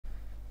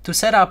To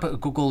set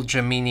up Google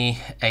Gemini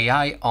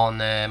AI on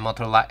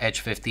Motorola Edge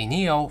 50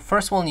 Neo,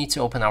 first we'll need to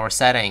open our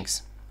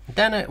settings.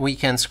 Then we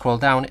can scroll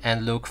down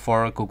and look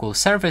for Google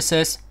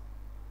Services.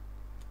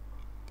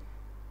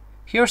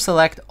 Here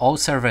select All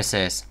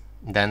Services.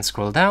 Then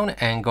scroll down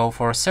and go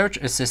for Search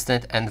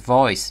Assistant and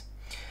Voice.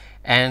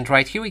 And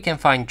right here we can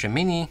find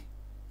Gemini.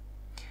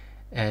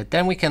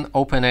 Then we can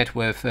open it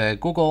with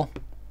Google.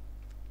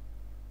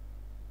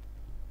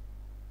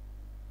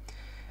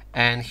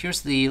 And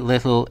here's the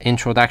little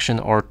introduction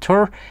or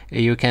tour.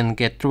 You can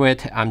get through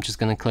it. I'm just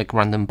going to click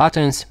random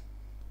buttons.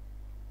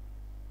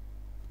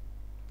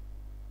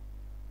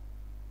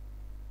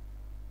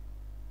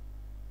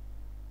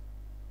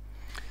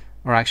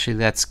 Or actually,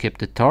 let's skip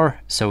the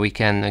tour so we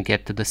can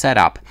get to the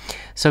setup.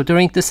 So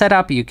during the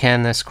setup, you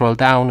can scroll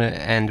down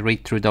and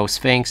read through those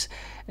things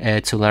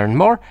to learn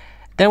more.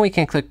 Then we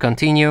can click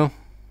continue,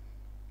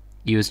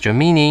 use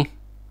Gemini.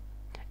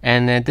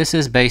 And this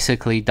is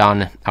basically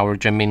done. Our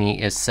Gemini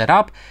is set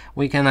up.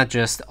 We can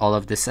adjust all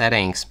of the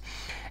settings.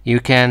 You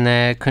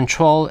can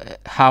control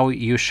how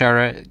you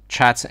share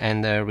chats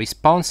and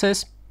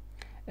responses,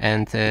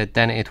 and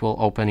then it will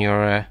open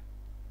your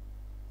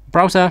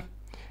browser,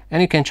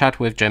 and you can chat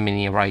with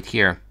Gemini right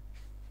here.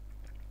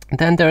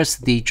 Then there's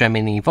the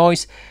Gemini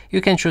voice.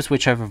 You can choose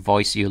whichever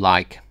voice you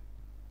like.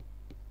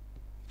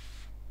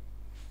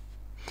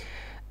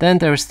 Then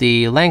there's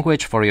the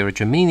language for your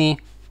Gemini.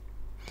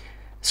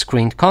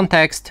 Screen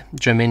context,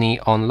 Gemini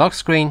on lock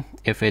screen,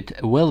 if it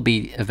will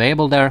be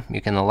available there,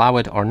 you can allow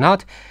it or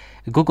not.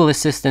 Google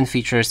Assistant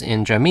features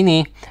in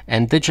Gemini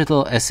and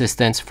digital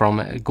assistants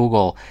from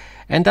Google.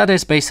 And that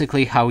is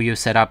basically how you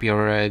set up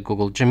your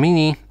Google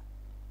Gemini.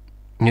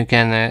 You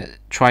can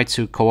try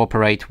to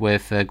cooperate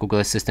with Google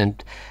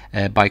Assistant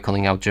by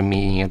calling out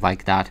Gemini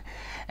like that.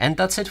 And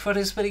that's it for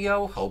this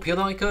video. Hope you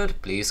like it.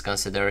 Please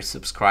consider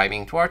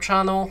subscribing to our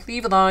channel,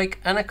 leave a like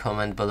and a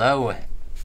comment below.